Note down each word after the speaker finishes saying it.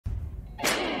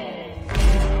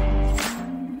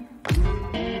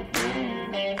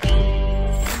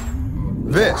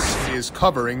This is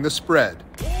Covering the Spread,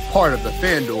 part of the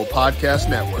FanDuel Podcast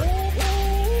Network.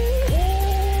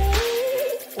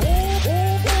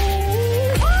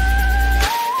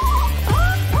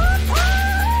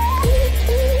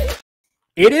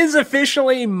 It is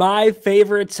officially my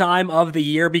favorite time of the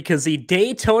year because the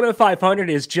Daytona 500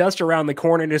 is just around the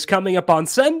corner and is coming up on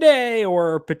Sunday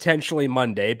or potentially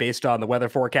Monday based on the weather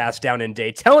forecast down in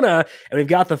Daytona. And we've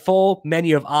got the full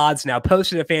menu of odds now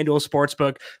posted at FanDuel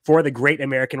Sportsbook for the Great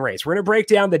American Race. We're going to break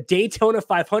down the Daytona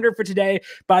 500 for today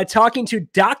by talking to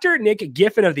Dr. Nick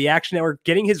Giffen of the Action Network,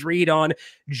 getting his read on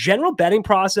general betting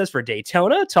process for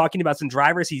Daytona, talking about some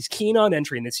drivers he's keen on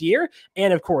entering this year,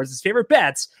 and of course, his favorite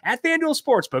bets at FanDuel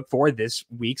Sportsbook for this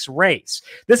week's race.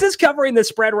 This is Covering the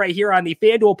Spread right here on the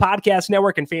FanDuel Podcast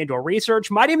Network and FanDuel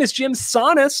Research. My name is Jim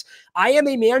Sonis. I am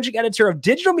a managing editor of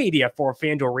digital media for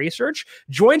FanDuel Research,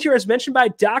 joined here as mentioned by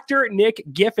Dr. Nick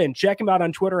Giffen. Check him out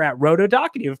on Twitter at RotoDoc,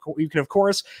 and you can, of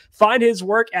course, find his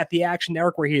work at the Action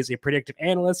Network, where he is a predictive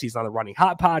analyst. He's on the Running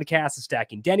Hot podcast, the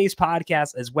Stacking Denny's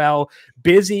podcast as well.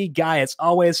 Busy guy as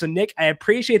always. So, Nick, I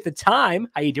appreciate the time.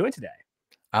 How you doing today?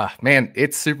 Man,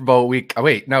 it's Super Bowl week. Oh,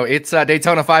 wait, no, it's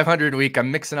Daytona 500 week.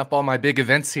 I'm mixing up all my big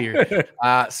events here.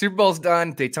 Super Bowl's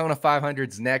done. Daytona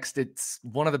 500's next. It's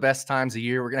one of the best times of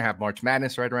year. We're going to have March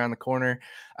Madness right around the corner.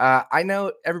 I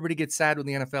know everybody gets sad when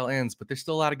the NFL ends, but there's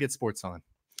still a lot of good sports on.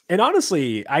 And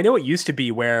honestly, I know it used to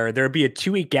be where there'd be a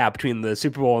 2-week gap between the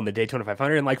Super Bowl and the Daytona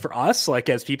 500. And like for us, like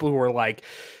as people who are like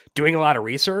doing a lot of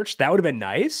research, that would have been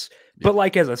nice. But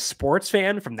like as a sports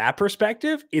fan from that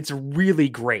perspective, it's really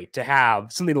great to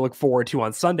have something to look forward to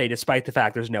on Sunday, despite the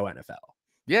fact there's no NFL.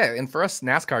 Yeah, and for us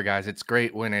NASCAR guys, it's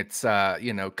great when it's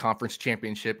conference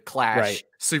championship, Clash, right.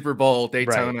 Super Bowl,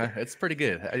 Daytona. Right. It's pretty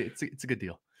good. It's a good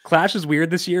deal. Clash is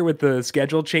weird this year with the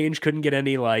schedule change. Couldn't get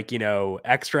any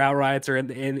extra outrights or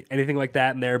anything like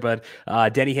that in there. But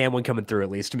Denny Hamlin coming through at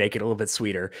least to make it a little bit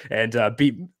sweeter and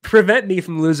prevent me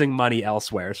from losing money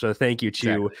elsewhere. So thank you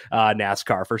to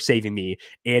NASCAR for saving me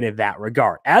in that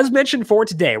regard. As mentioned for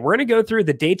today, we're going to go through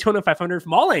the Daytona 500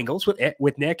 from all angles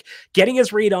with Nick, getting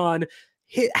his read on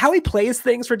how he plays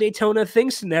things for Daytona,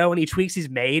 things to know, any tweaks he's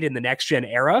made in the next-gen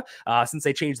era since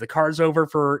they changed the cars over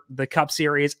for the Cup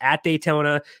Series at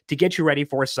Daytona to get you ready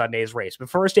for Sunday's race. But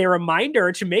first, a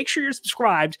reminder to make sure you're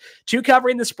subscribed to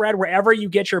Covering the Spread wherever you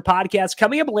get your podcasts.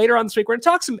 Coming up later on this week, we're going to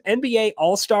talk some NBA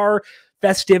All-Star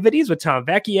festivities with Tom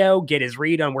Vecchio, get his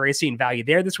read on where he's seeing value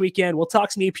there this weekend. We'll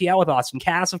talk some EPL with Austin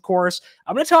Cass, of course.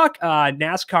 I'm going to talk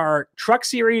NASCAR Truck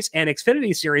Series and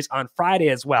Xfinity Series on Friday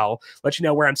as well. Let you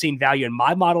know where I'm seeing value in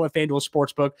my model at FanDuel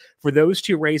Sportsbook for those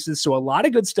two races. So a lot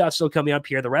of good stuff still coming up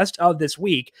here the rest of this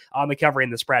week on the Covering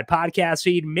the Spread podcast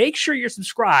feed. Make sure you're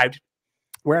subscribed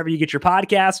wherever you get your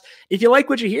podcasts. If you like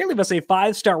what you hear, leave us a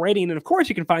 5-star rating. And of course,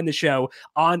 you can find the show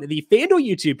on the FanDuel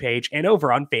YouTube page and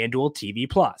over on FanDuel TV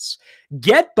Plus.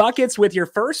 Get buckets with your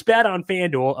first bet on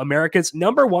FanDuel, America's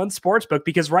 #1 sportsbook,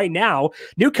 because right now,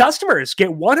 new customers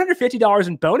get $150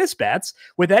 in bonus bets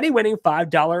with any winning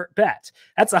 $5 bet.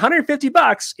 That's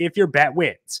 $150 if your bet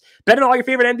wins. Bet on all your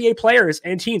favorite NBA players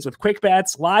and teams with quick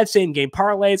bets, live same-game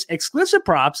parlays, exclusive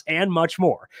props, and much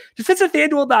more. Just visit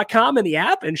FanDuel.com in the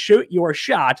app and shoot your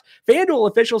shot. FanDuel,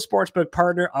 official sportsbook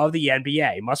partner of the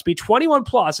NBA. Must be 21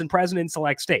 plus and present in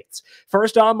select states.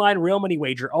 First online real money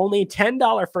wager only.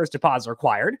 $10 first deposit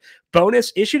required.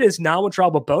 Bonus issued as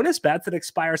non-withdrawable bonus bets that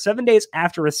expire 7 days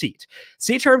after receipt.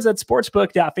 See terms at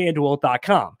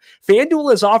sportsbook.fanduel.com.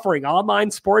 FanDuel is offering online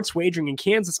sports wagering in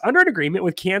Kansas under an agreement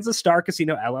with Kansas Star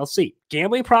Casino LLC.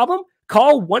 Gambling problem?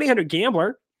 Call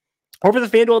 1-800-GAMBLER. Over the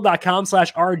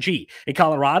FanDuel.com/RG in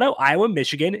Colorado, Iowa,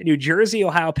 Michigan, New Jersey,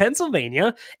 Ohio,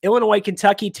 Pennsylvania, Illinois,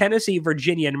 Kentucky, Tennessee,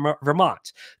 Virginia, and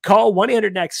Vermont. Call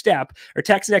 1-800-NEXT-STEP or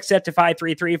text NEXT STEP to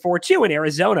 53342 in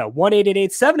Arizona,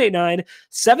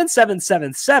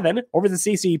 1-888-789-7777 over the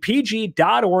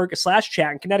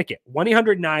ccpg.org/chat in Connecticut,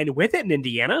 1-800-9-WITH-IT in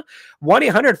Indiana,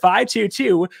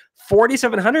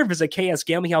 1-800-522-4700. Visit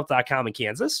ksgamblinghelp.com in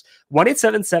Kansas,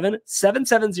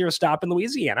 1-877-770-STOP in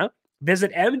Louisiana.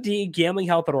 Visit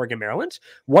mdgamblinghelp.org in Maryland,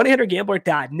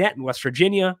 1-800-GAMBLER.net in West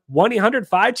Virginia,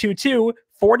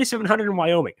 1-800-522-4700 in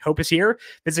Wyoming. Hope is here.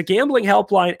 Visit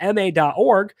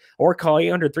gamblinghelplinema.org or call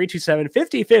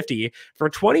 800-327-5050 for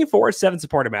 24/7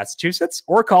 support in Massachusetts,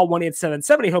 or call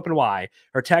 1-877-HOPE-NY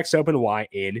or text OPEN-Y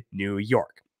in New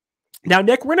York. Now,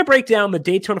 Nick, we're going to break down the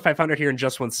Daytona 500 here in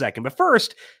just 1 second. But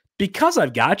first, because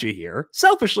I've got you here,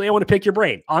 selfishly, I want to pick your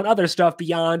brain on other stuff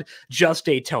beyond just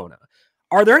Daytona.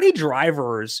 Are there any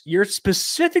drivers you're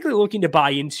specifically looking to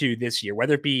buy into this year,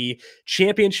 whether it be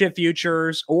championship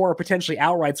futures or potentially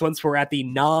outrights once we're at the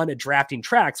non-drafting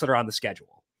tracks that are on the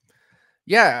schedule?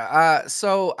 Yeah,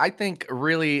 so I think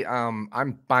really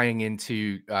I'm buying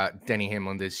into Denny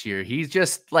Hamlin this year. He's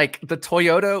just like the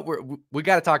Toyota. We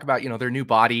got to talk about, their new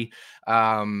body.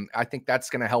 I think that's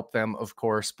going to help them, of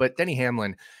course. But Denny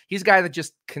Hamlin, he's a guy that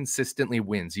just consistently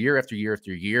wins year after year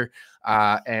after year.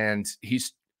 And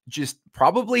he's just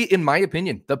probably, in my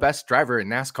opinion, the best driver in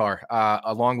NASCAR,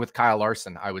 along with Kyle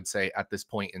Larson, I would say at this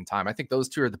point in time. I think those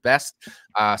two are the best.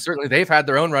 Certainly they've had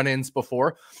their own run-ins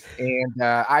before. And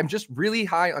I'm just really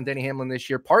high on Denny Hamlin this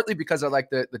year, partly because I like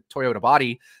the Toyota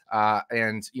body.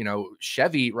 And,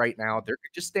 Chevy right now, they're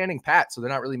just standing pat. So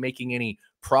they're not really making any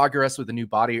progress with the new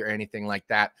body or anything like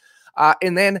that.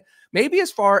 And then maybe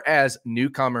as far as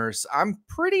newcomers, I'm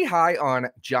pretty high on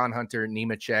John Hunter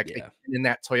Nemechek in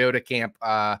that Toyota camp.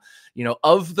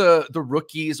 Of the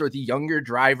rookies or the younger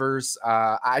drivers,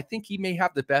 I think he may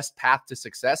have the best path to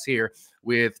success here,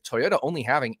 with Toyota only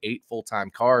having 8 full-time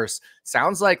cars.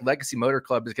 Sounds like Legacy Motor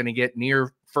Club is going to get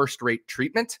near first-rate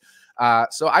treatment.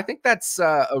 So I think that's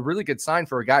a really good sign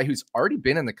for a guy who's already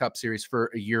been in the Cup Series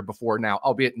for a year before now,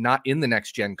 albeit not in the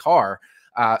next-gen car.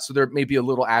 So there may be a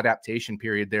little adaptation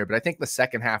period there. But I think the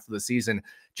second half of the season,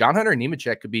 John Hunter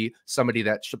Nemechek could be somebody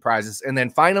that surprises. And then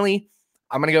finally,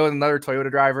 I'm going to go with another Toyota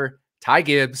driver, Ty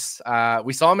Gibbs.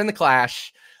 We saw him in the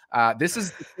Clash. This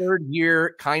is the third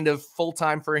year kind of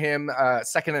full-time for him,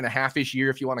 second and a half-ish year,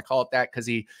 if you want to call it that, because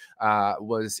he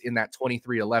was in that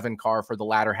 2311 car for the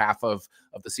latter half of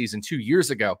the season 2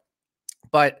 years ago.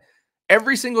 But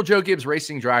every single Joe Gibbs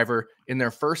Racing driver in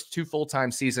their first 2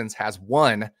 full-time seasons has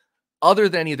won, other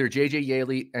than either JJ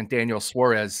Yaley and Daniel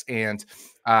Suarez. And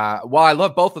while I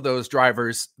love both of those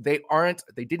drivers, they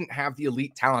didn't have the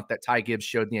elite talent that Ty Gibbs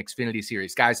showed in the Xfinity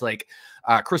Series. Guys like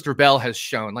Christopher Bell has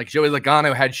shown, like Joey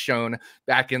Logano had shown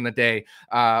back in the day,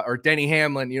 or Denny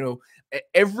Hamlin.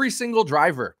 Every single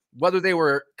driver, whether they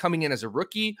were coming in as a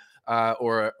rookie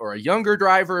or a younger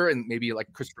driver, and maybe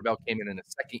like Christopher Bell came in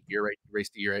his second year, right? He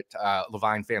raced a year at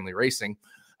Levine Family Racing.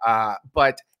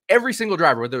 But every single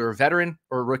driver, whether they're a veteran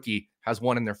or a rookie, has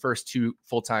won in their first 2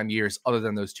 full-time years, other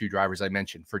than those 2 drivers I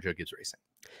mentioned for Joe Gibbs Racing.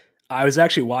 I was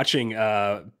actually watching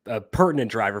a pertinent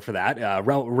driver for that,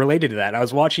 related to that. I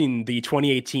was watching the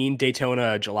 2018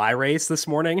 Daytona July race this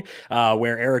morning,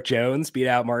 where Eric Jones beat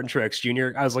out Martin Truex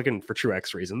Jr. I was looking for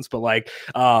Truex reasons, but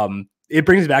it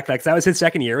brings me back because that was his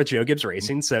second year with Joe Gibbs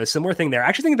Racing. So similar thing there. I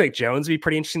actually think that Jones would be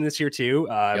pretty interesting this year too,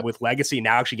 with Legacy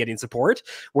now actually getting support.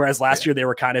 Whereas last year they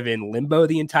were kind of in limbo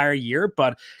the entire year.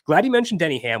 But glad you mentioned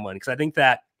Denny Hamlin, because I think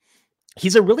that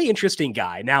he's a really interesting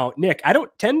guy. Now, Nick, I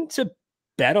don't tend to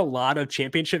bet a lot of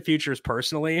championship futures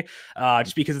personally,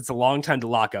 just because it's a long time to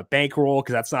lock up bankroll,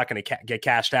 because that's not going to get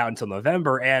cashed out until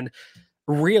November. And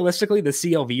realistically, the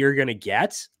CLV you're going to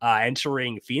get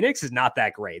entering Phoenix is not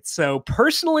that great. So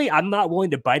personally, I'm not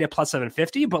willing to bite at plus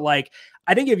 750, but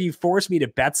I think if you force me to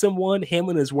bet someone,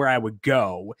 Hamlin is where I would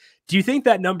go. Do you think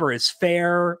that number is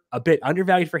fair, a bit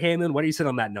undervalued for Hamlin? What do you say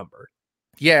on that number?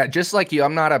 Yeah, just like you,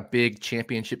 I'm not a big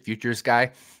championship futures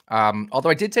guy. Although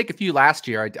I did take a few last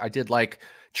year. I did like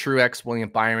Truex, William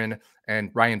Byron, and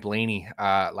Ryan Blaney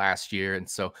last year. And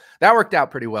so that worked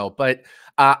out pretty well. But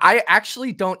I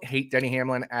actually don't hate Denny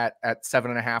Hamlin at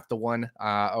 7.5 to 1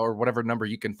 or whatever number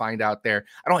you can find out there.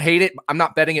 I don't hate it. I'm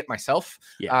not betting it myself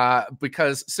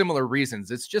because similar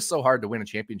reasons. It's just so hard to win a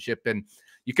championship. And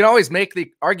you can always make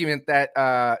the argument that,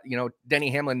 Denny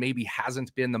Hamlin maybe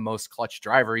hasn't been the most clutch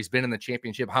driver. He's been in the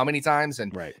championship how many times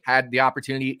and had the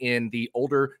opportunity in the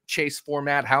older chase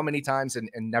format how many times and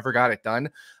never got it done.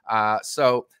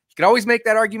 So you can always make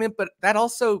that argument, but that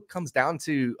also comes down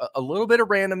to a little bit of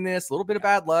randomness, a little bit of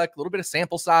bad luck, a little bit of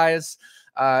sample size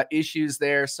issues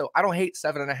there. So I don't hate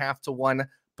 7.5 to 1,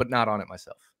 but not on it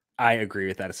myself. I agree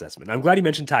with that assessment. I'm glad you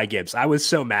mentioned Ty Gibbs. I was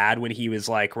so mad when he was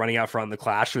running out front in the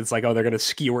Clash. It's they're going to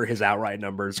skewer his outright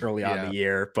numbers early on in the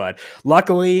year. But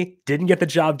luckily, didn't get the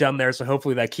job done there. So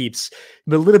hopefully that keeps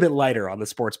him a little bit lighter on the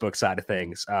sportsbook side of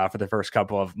things for the first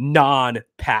couple of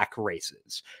non-pack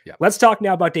races. Yep. Let's talk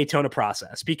now about Daytona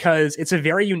process, because it's a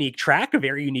very unique track, a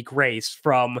very unique race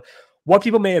from what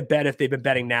people may have bet if they've been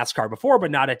betting NASCAR before, but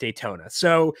not at Daytona.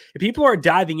 So if people are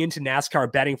diving into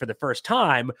NASCAR betting for the first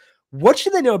time, what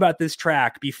should they know about this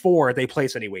track before they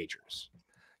place any wagers?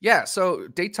 Yeah, so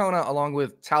Daytona, along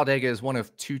with Talladega, is one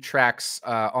of 2 tracks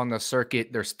on the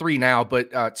circuit. There's 3 now,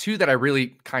 but 2 that I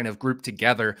really kind of grouped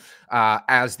together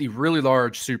as the really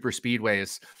large super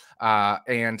speedways.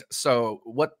 And so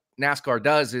what NASCAR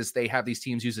does is they have these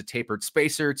teams use a tapered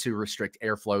spacer to restrict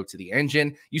airflow to the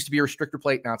engine. Used to be a restrictor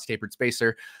plate, now it's tapered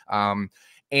spacer. And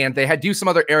they had do some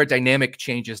other aerodynamic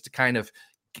changes to kind of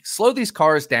slow these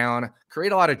cars down,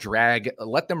 create a lot of drag,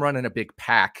 let them run in a big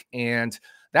pack. And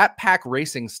that pack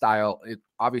racing style,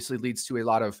 obviously leads to a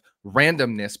lot of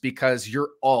randomness because you're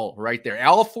all right there.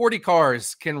 All 40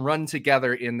 cars can run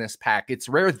together in this pack. It's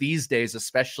rare these days,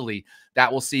 especially,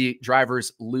 that we'll see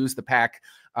drivers lose the pack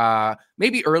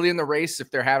maybe early in the race if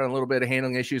they're having a little bit of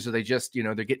handling issues, or they just,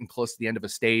 they're getting close to the end of a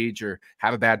stage or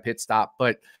have a bad pit stop.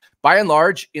 But by and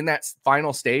large, in that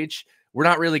final stage, we're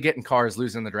not really getting cars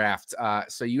losing the draft.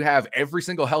 So you have every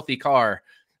single healthy car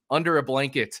under a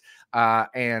blanket,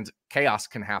 and chaos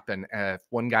can happen. If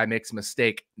one guy makes a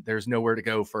mistake, there's nowhere to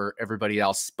go for everybody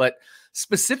else. But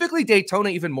specifically Daytona,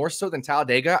 even more so than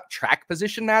Talladega, track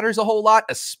position matters a whole lot,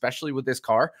 especially with this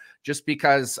car, just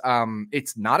because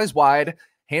it's not as wide.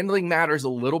 Handling matters a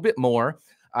little bit more,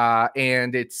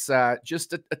 and it's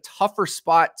just a tougher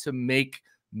spot to make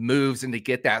moves and to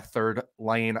get that third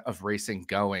lane of racing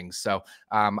going. So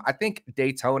I think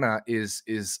Daytona is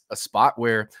a spot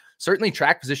where certainly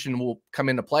track position will come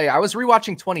into play. I was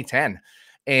rewatching 2010,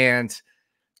 and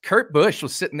Kurt Busch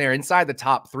was sitting there inside the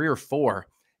top 3 or 4,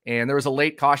 and there was a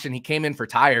late caution. He came in for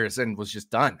tires and was just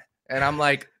done. And I'm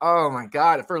like, oh my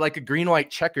God, for like a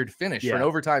green-white checkered finish, for an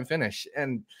overtime finish.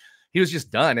 And he was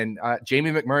just done. And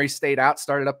Jamie McMurray stayed out,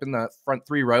 started up in the front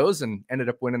 3 rows, and ended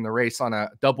up winning the race on a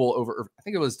double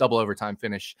overtime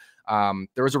finish.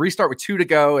 There was a restart with 2 to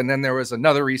go, and then there was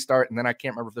another restart, and then I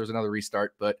can't remember if there was another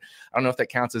restart, but I don't know if that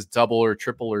counts as double or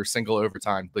triple or single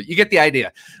overtime, but you get the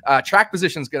idea. Track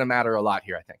position is going to matter a lot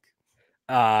here, I think.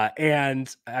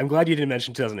 And I'm glad you didn't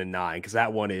mention 2009, because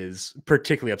that one is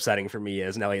particularly upsetting for me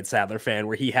as an Elliott Sadler fan,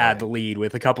 where he had the lead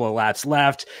with a couple of laps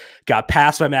left, got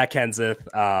passed by Matt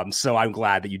Kenseth. So I'm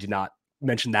glad that you did not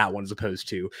mention that one as opposed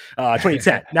to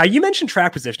 2010. Now, you mentioned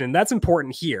track position, and that's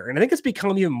important here. And I think it's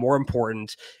become even more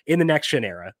important in the next gen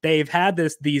era. They've had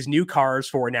these new cars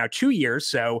for now 2 years.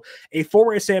 So a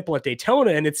 4-race sample at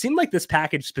Daytona. And it seemed like this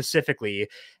package specifically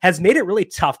has made it really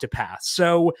tough to pass.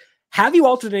 So have you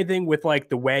altered anything with like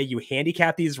the way you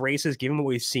handicap these races, given what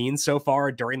we've seen so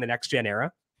far during the next gen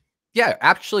era? Yeah,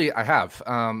 actually, I have.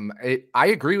 I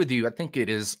agree with you. I think it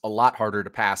is a lot harder to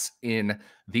pass in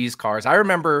these cars. I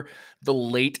remember the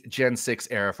late Gen 6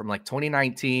 era from like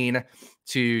 2019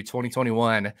 to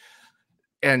 2021,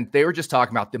 and they were just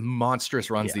talking about the monstrous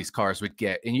runs these cars would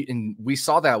get. And we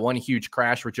saw that one huge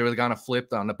crash where Joey Logano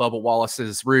flipped on the Bubba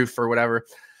Wallace's roof or whatever.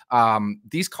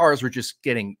 These cars were just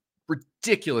getting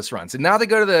ridiculous runs. And now they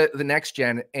go to the next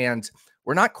gen, and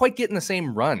we're not quite getting the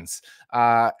same runs.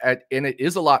 And it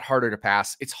is a lot harder to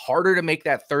pass. It's harder to make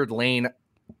that third lane,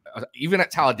 even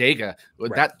at Talladega.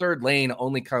 That third lane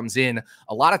only comes in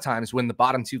a lot of times when the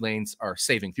bottom 2 lanes are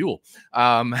saving fuel.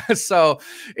 So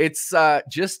it's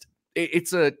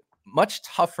it's a much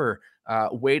tougher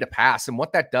way to pass. And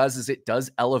what that does is it does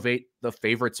elevate the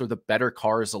favorites or the better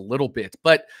cars a little bit.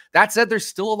 But that said, there's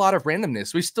still a lot of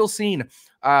randomness. We've still seen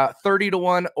 30 to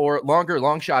 1 or longer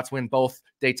long shots win both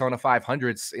Daytona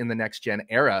 500s in the next gen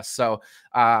era. So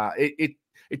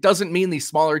it doesn't mean these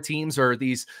smaller teams or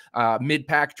these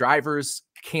mid-pack drivers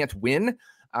can't win.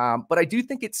 But I do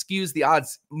think it skews the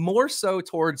odds more so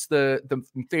towards the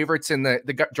favorites and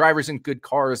the drivers in good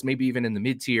cars, maybe even in the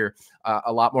mid-tier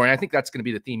a lot more. And I think that's going to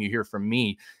be the theme you hear from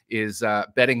me is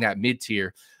betting that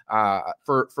mid-tier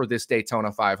for this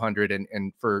Daytona 500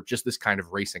 and for just this kind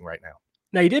of racing right now.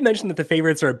 Now, you did mention that the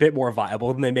favorites are a bit more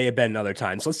viable than they may have been other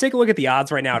times. So let's take a look at the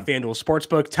odds right now at FanDuel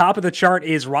Sportsbook. Top of the chart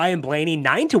is Ryan Blaney,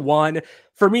 9 to 1.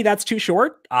 For me, that's too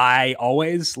short. I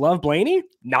always love Blaney.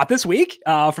 Not this week,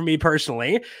 for me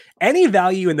personally. Any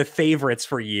value in the favorites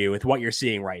for you with what you're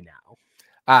seeing right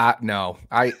now? No,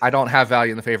 I don't have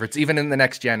value in the favorites, even in the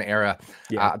next gen era.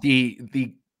 Yeah.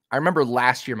 I remember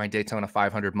last year, my Daytona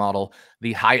 500 model,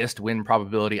 the highest win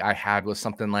probability I had was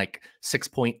something like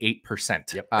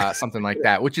 6.8%, something like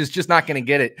that, which is just not going to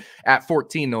get it at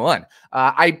 14 to 1.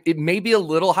 It may be a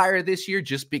little higher this year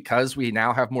just because we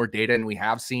now have more data and we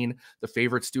have seen the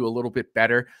favorites do a little bit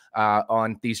better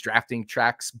on these drafting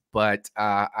tracks. But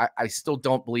I still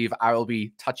don't believe I will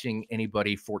be touching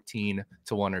anybody 14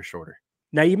 to 1 or shorter.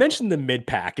 Now, you mentioned the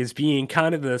mid-pack as being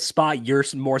kind of the spot you're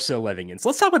more so living in. So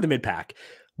let's talk about the mid-pack.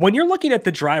 When you're looking at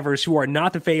the drivers who are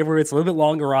not the favorites, a little bit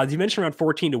longer odds, you mentioned around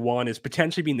 14 to 1 is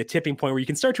potentially being the tipping point where you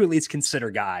can start to at least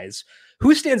consider guys.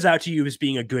 Who stands out to you as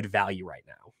being a good value right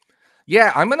now?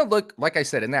 Yeah, I'm going to look, like I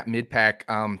said, in that mid-pack,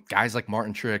 guys like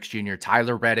Martin Truex Jr.,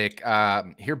 Tyler Reddick,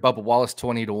 here Bubba Wallace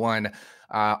 20 to 1.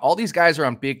 All these guys are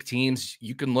on big teams.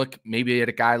 You can look maybe at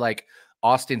a guy like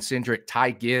Austin Cindric,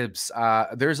 Ty Gibbs.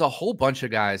 There's a whole bunch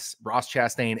of guys, Ross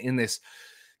Chastain, in this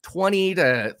 20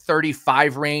 to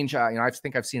 35 range. I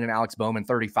think I've seen an Alex Bowman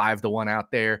 35-1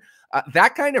 out there.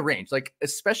 That kind of range, like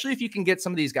especially if you can get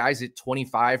some of these guys at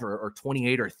 25 or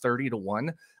 28 or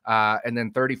 30-1, and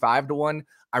then 35-1.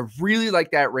 I really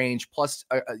like that range. Plus,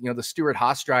 the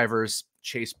Stewart-Haas drivers,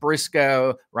 Chase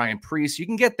Briscoe, Ryan Preece, you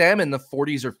can get them in the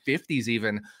 40s or 50s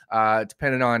even,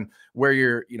 depending on where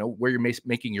you're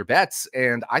making your bets.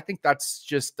 And I think that's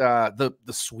just the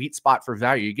sweet spot for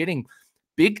value. You're getting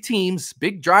big teams,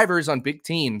 big drivers on big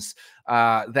teams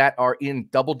that are in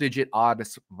double-digit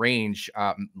odds range,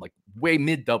 like way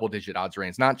mid double-digit odds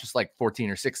range, not just like 14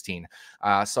 or 16.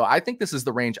 So I think this is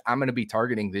the range I'm going to be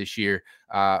targeting this year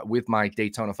with my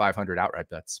Daytona 500 outright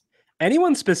bets.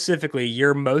 Anyone specifically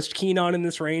you're most keen on in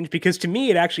this range? Because to me,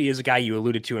 it actually is a guy you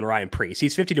alluded to in Ryan Preece.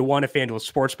 He's 50-1 at FanDuel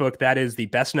Sportsbook. That is the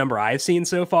best number I've seen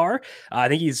so far. I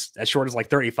think he's as short as like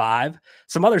 35,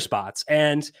 some other spots.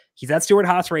 And he's at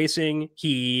Stewart-Haas Racing.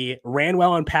 He ran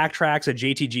well on pack tracks at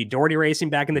JTG Doherty Racing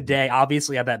back in the day.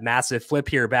 Obviously had that massive flip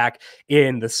here back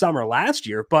in the summer last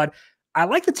year. But I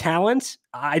like the talent.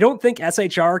 I don't think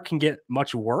SHR can get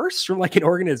much worse from like an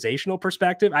organizational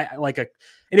perspective. I like an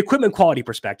equipment quality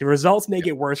perspective. Results may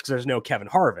get worse because there's no Kevin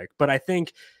Harvick, but I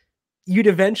think you'd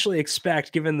eventually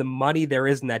expect, given the money there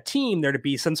is in that team, there to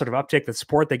be some sort of uptick, the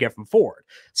support they get from Ford.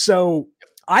 So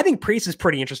I think Preece is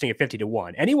pretty interesting at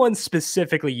 50-1. Anyone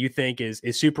specifically you think is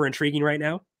super intriguing right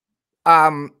now?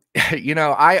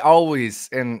 I always,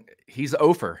 and he's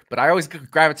over, but I always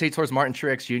gravitate towards Martin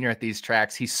Truex Jr. at these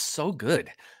tracks. He's so good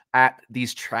at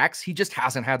these tracks. He just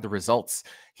hasn't had the results.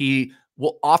 He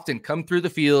will often come through the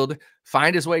field,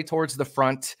 find his way towards the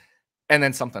front, and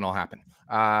then something will happen.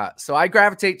 So I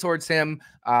gravitate towards him,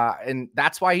 and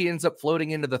that's why he ends up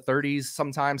floating into the 30s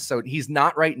sometimes. So he's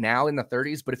not right now in the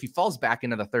 30s, but if he falls back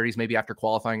into the 30s, maybe after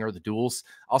qualifying or the duels,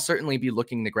 I'll certainly be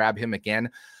looking to grab him again.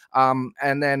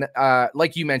 And then,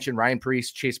 like you mentioned, Ryan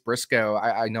Preece, Chase Briscoe.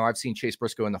 I know I've seen Chase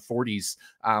Briscoe in the 40s.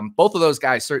 Both of those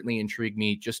guys certainly intrigue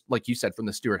me, just like you said, from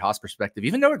the Stewart-Haas perspective.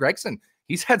 Even Noah Gragson,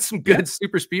 he's had some good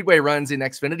super speedway runs in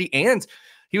Xfinity, and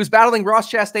he was battling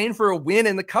Ross Chastain for a win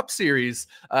in the Cup Series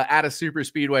at a super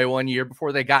speedway one year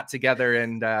before they got together,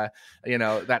 and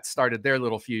that started their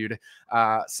little feud.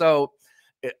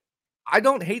 I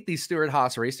don't hate these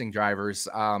Stewart-Haas racing drivers.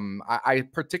 I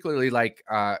particularly like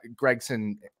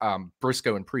Gragson,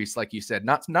 Briscoe, and Preece, like you said.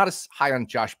 Not as high on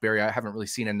Josh Berry. I haven't really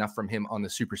seen enough from him on the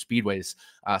super speedways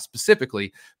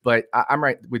specifically, but I'm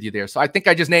right with you there. So I think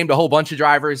I just named a whole bunch of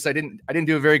drivers. I didn't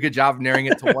do a very good job of narrowing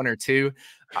it to one or two.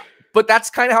 But that's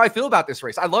kind of how I feel about this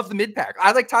race. I love the mid pack.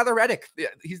 I like Tyler Reddick.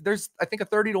 There's I think a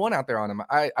 30-1 out there on him.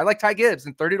 I like Ty Gibbs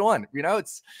and 30-1.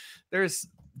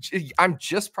 I'm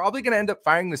just probably going to end up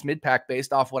firing this mid pack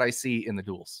based off what I see in the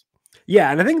duels.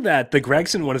 Yeah, and I think that the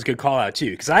Gragson one is a good call out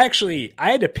too, because I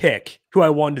had to pick who I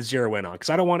wanted to zero in on, because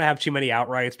I don't want to have too many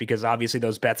outrights, because obviously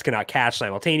those bets cannot cash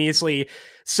simultaneously.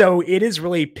 So it is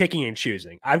really picking and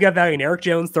choosing. I've got value in Eric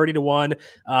Jones 30-1,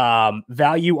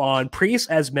 value on Preece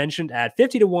as mentioned at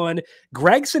 50-1,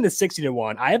 Gragson is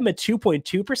 60-1. I have him at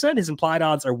 2.2%. His implied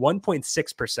odds are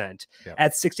 1.6%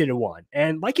 at 60-1.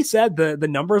 And like you said, the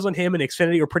numbers on him in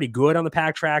Xfinity are pretty good on the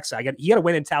pack tracks. He got a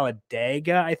win in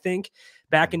Talladega, I think,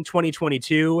 back in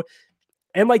 2022.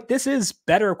 And like, this is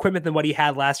better equipment than what he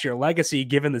had last year at Legacy,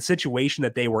 given the situation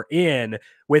that they were in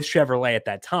with Chevrolet at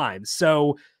that time.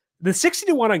 So the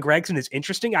 60-1 on Gragson is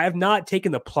interesting. I have not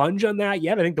taken the plunge on that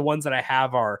yet. I think the ones that I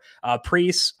have are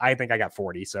Preece. I think I got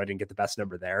 40, so I didn't get the best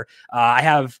number there. I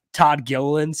have Todd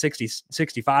Gilliland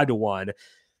 65-1.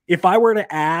 If I were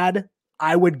to add,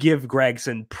 I would give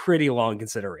Gragson pretty long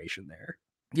consideration there.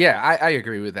 Yeah, I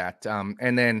agree with that.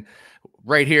 And then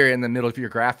right here in the middle of your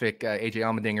graphic, AJ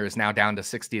Allmendinger is now down to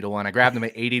 60-1. I grabbed him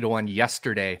at 80-1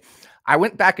 yesterday. I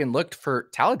went back and looked for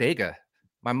Talladega.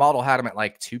 My model had him at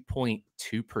like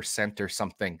 2.2% or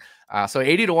something. So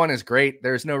 80-1 is great.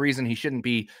 There's no reason he shouldn't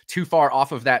be too far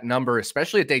off of that number,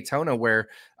 especially at Daytona, where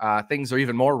things are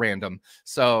even more random.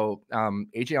 So AJ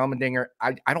Allmendinger,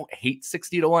 I don't hate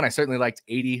 60-1. I certainly liked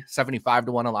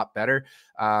 75-1 a lot better.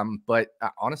 But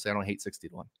honestly, I don't hate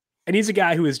 60-1. And he's a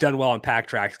guy who has done well on pack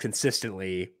tracks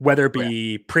consistently, whether it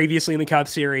be previously in the Cup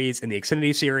Series, in the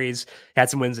Xfinity Series, had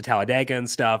some wins at Talladega and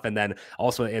stuff, and then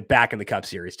also back in the Cup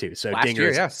Series too. So last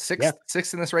year,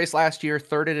 sixth in this race last year,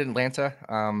 third at Atlanta.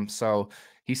 So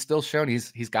he's still shown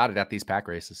he's got it at these pack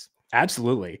races.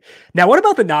 Absolutely. Now, what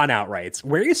about the non-outrights?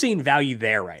 Where are you seeing value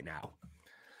there right now?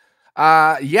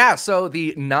 So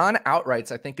the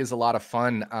non-outrights I think is a lot of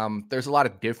fun. There's a lot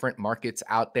of different markets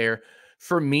out there.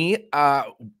 For me,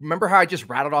 remember how I just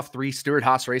rattled off 3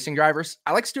 Stewart-Haas racing drivers?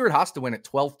 I like Stewart-Haas to win at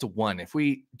 12-1. If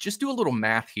we just do a little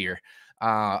math here,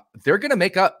 they're going to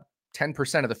make up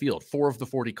 10% of the field, 4 of the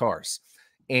 40 cars.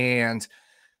 And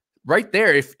right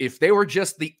there, if they were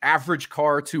just the average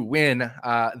car to win,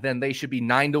 then they should be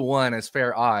 9-1 as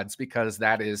fair odds, because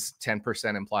that is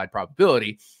 10% implied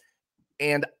probability.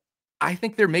 And I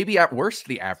think they're maybe at worst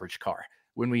the average car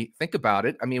when we think about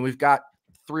it. I mean, we've got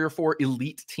 3 or 4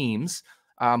 elite teams,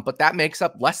 but that makes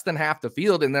up less than half the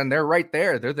field. And then they're right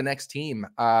there. They're the next team.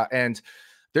 And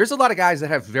there's a lot of guys that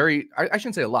have I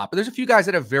shouldn't say a lot, but there's a few guys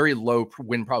that have very low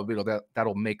win probability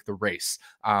that'll make the race.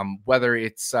 Whether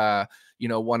it's,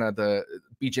 one of the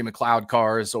BJ McLeod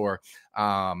cars, or,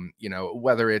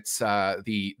 whether it's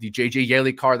the JJ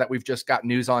Yeley car that we've just got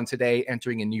news on today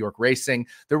entering in New York racing.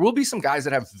 There will be some guys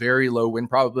that have very low win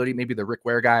probability, maybe the Rick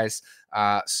Ware guys.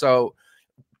 So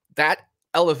that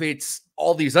elevates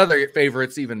all these other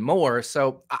favorites even more.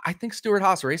 So I think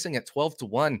Stewart-Haas Racing at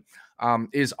 12-1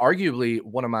 is arguably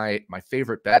one of my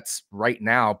favorite bets right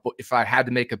now. But if I had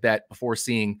to make a bet before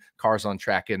seeing cars on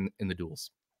track in the duels.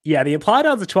 Yeah, the implied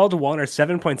odds of 12-1 are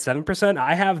 7.7%.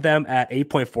 I have them at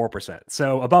 8.4%.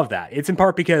 So above that. It's in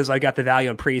part because I got the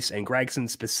value on Preece and Gregson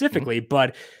specifically,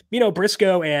 but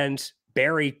Briscoe and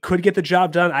Barry could get the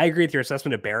job done. I agree with your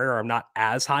assessment of Barry, or I'm not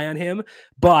as high on him,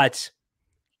 but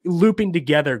looping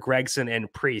together Gregson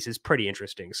and Preece is pretty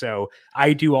interesting. So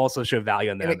I do also show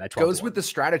value on them. It goes with the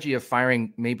strategy of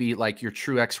firing maybe like your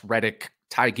Truex, Reddick,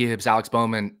 Ty Gibbs, Alex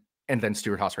Bowman, and then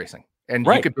Stewart-Haas Racing. And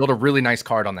you could build a really nice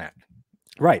card on that.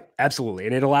 Right. Absolutely.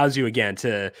 And it allows you, again,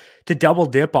 to double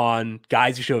dip on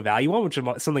guys you show value on, which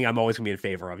is something I'm always going to be in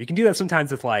favor of. You can do that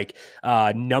sometimes with like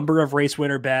number of race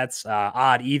winner bets,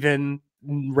 odd, even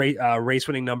race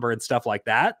winning number and stuff like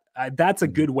that. That's a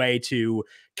good way to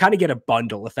kind of get a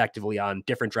bundle effectively on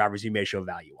different drivers you may show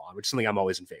value on, which is something I'm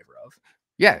always in favor of.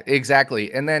 Yeah,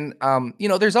 exactly. And then,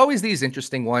 there's always these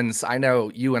interesting ones. I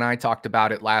know you and I talked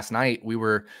about it last night. We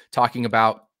were talking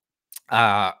about,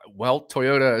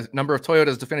 Toyota, number of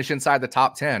Toyotas to finish inside the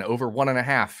top 10, over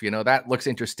 1.5. That looks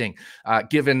interesting,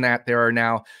 given that there are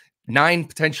now 9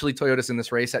 potentially Toyotas in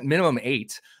this race, at minimum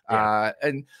 8. Yeah.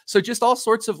 And so just all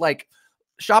sorts of like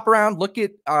shop around, look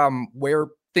at where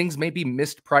things may be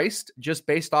mispriced just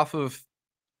based off of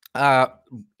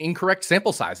incorrect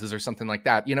sample sizes or something like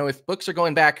that. If books are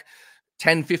going back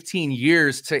 10, 15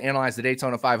 years to analyze the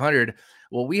Daytona 500,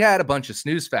 well, we had a bunch of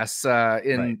snooze fests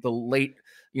in the late,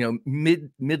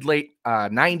 mid-late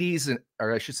 90s,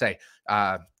 or I should say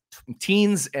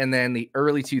teens, and then the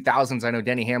early 2000s. I know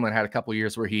Denny Hamlin had a couple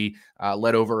years where he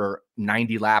led over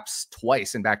 90 laps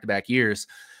twice in back-to-back years,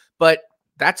 but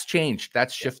that's changed.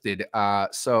 That's shifted.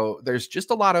 So there's just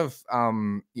a lot of,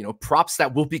 props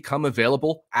that will become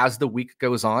available as the week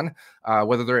goes on,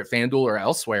 whether they're at FanDuel or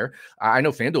elsewhere. I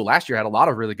know FanDuel last year had a lot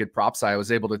of really good props. I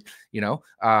was able to,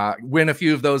 win a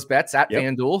few of those bets at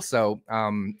FanDuel. So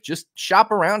just shop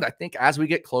around. I think as we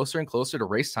get closer and closer to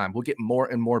race time, we'll get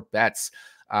more and more bets.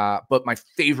 But my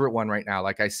favorite one right now,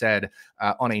 like I said,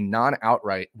 on a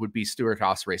non-outright, would be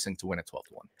Stewart-Haas Racing to win at 12-1.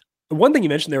 One thing you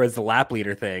mentioned there was the lap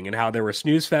leader thing and how there were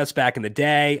snooze fests back in the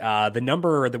day. The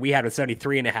number that we had was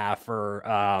 73.5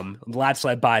 for laps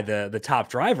led by the top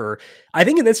driver. I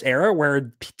think in this era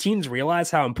where teams realize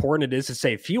how important it is to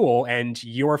save fuel, and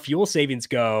your fuel savings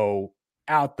go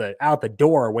out the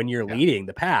door when you're leading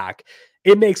the pack,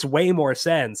 it makes way more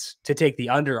sense to take the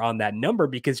under on that number,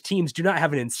 because teams do not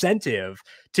have an incentive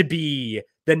to be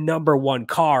the number one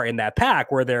car in that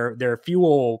pack where their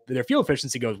fuel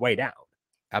efficiency goes way down.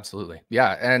 Absolutely.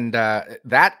 Yeah. And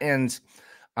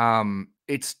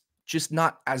it's just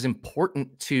not as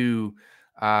important to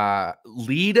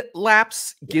lead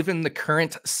laps given the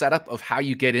current setup of how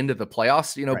you get into the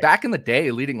playoffs. Back in the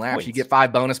day, leading laps, you get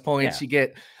 5 bonus points, you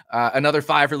get another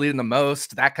 5 for leading the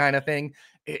most, that kind of thing.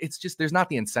 It's just, there's not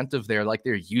the incentive there like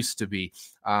there used to be.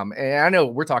 And I know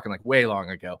we're talking like way long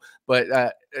ago,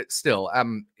 but still,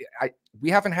 we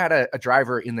haven't had a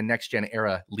driver in the next gen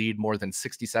era lead more than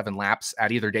 67 laps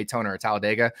at either Daytona or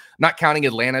Talladega. I'm not counting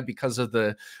Atlanta because of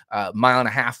the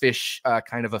 1.5-ish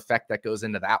kind of effect that goes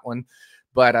into that one.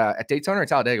 But at Daytona or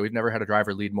Talladega, we've never had a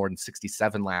driver lead more than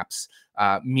 67 laps,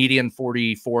 median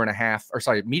 44.5, or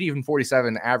sorry, median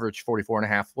 47, average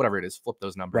 44.5, whatever it is, flip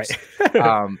those numbers.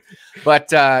 Right.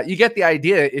 But you get the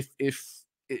idea.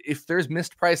 If there's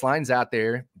missed price lines out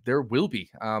there, there will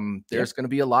be. There's going to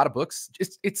be a lot of books.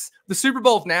 It's the Super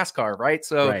Bowl of NASCAR, right?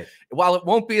 So while it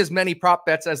won't be as many prop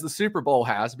bets as the Super Bowl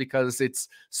has, because it's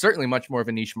certainly much more of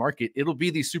a niche market, it'll be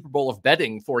the Super Bowl of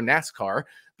betting for NASCAR,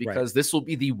 because this will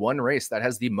be the one race that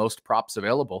has the most props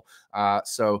available.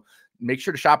 So make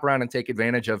sure to shop around and take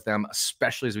advantage of them,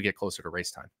 especially as we get closer to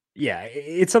race time. Yeah,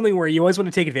 it's something where you always want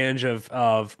to take advantage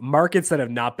of markets that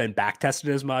have not been back tested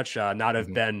as much, not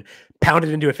have been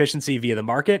pounded into efficiency via the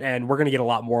market, and we're going to get a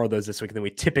lot more of those this week than we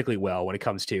typically will when it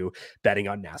comes to betting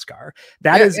on NASCAR.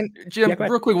 That is, and Jim,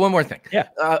 real quick, one more thing. Yeah,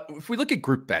 if we look at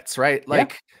group bets, right?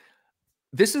 Like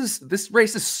this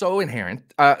race is so inherent,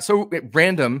 so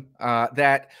random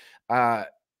that a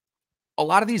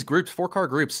lot of these groups, 4-car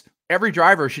groups, every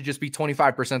driver should just be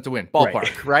 25% to win,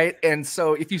 ballpark, right? And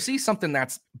so if you see something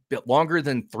that's a bit longer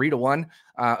than 3-1,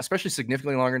 especially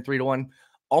significantly longer than 3-1,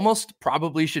 almost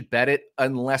probably should bet it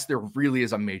unless there really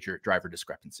is a major driver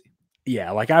discrepancy.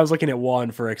 Yeah, like I was looking at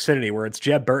one for Xfinity where it's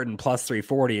Jeb Burton plus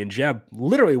 340, and Jeb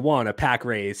literally won a pack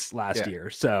race last year.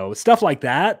 So stuff like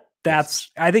that.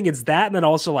 I think it's that. And then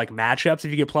also like matchups.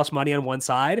 If you get plus money on one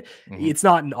side, it's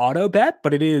not an auto bet,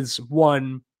 but it is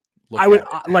one.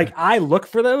 I look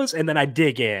for those and then I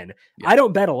dig in. I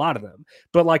don't bet a lot of them,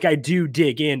 but like I do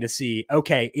dig in to see,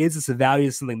 okay, is this a value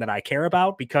of something that I care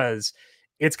about? Because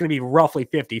it's going to be roughly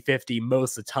 50-50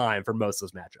 most of the time for most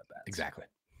of those matchup bets. Exactly.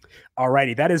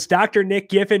 Alrighty, that is Dr. Nick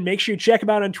Giffen. Make sure you check him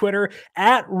out on Twitter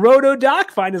at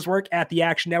RotoDoc. Find his work at the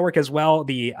Action Network as well,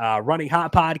 the Running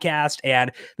Hot podcast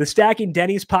and the Stacking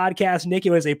Denny's podcast. Nick,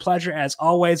 it was a pleasure as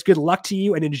always. Good luck to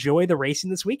you and enjoy the racing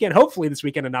this weekend. Hopefully this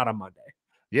weekend and not on Monday.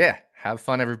 Yeah, have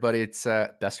fun, everybody. It's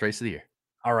best race of the year.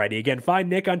 Alrighty, again, find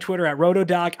Nick on Twitter at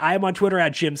RotoDoc. I am on Twitter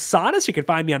at Jim Sonis. You can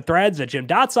find me on Threads at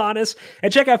Jim.Sonis.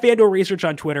 And check out FanDuel Research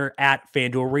on Twitter at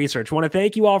FanDuel Research. I want to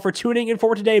thank you all for tuning in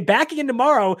for today. Back again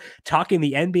tomorrow, talking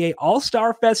the NBA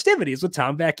All-Star festivities with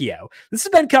Tom Vecchio. This has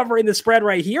been Covering the Spread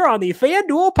right here on the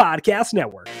FanDuel Podcast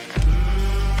Network.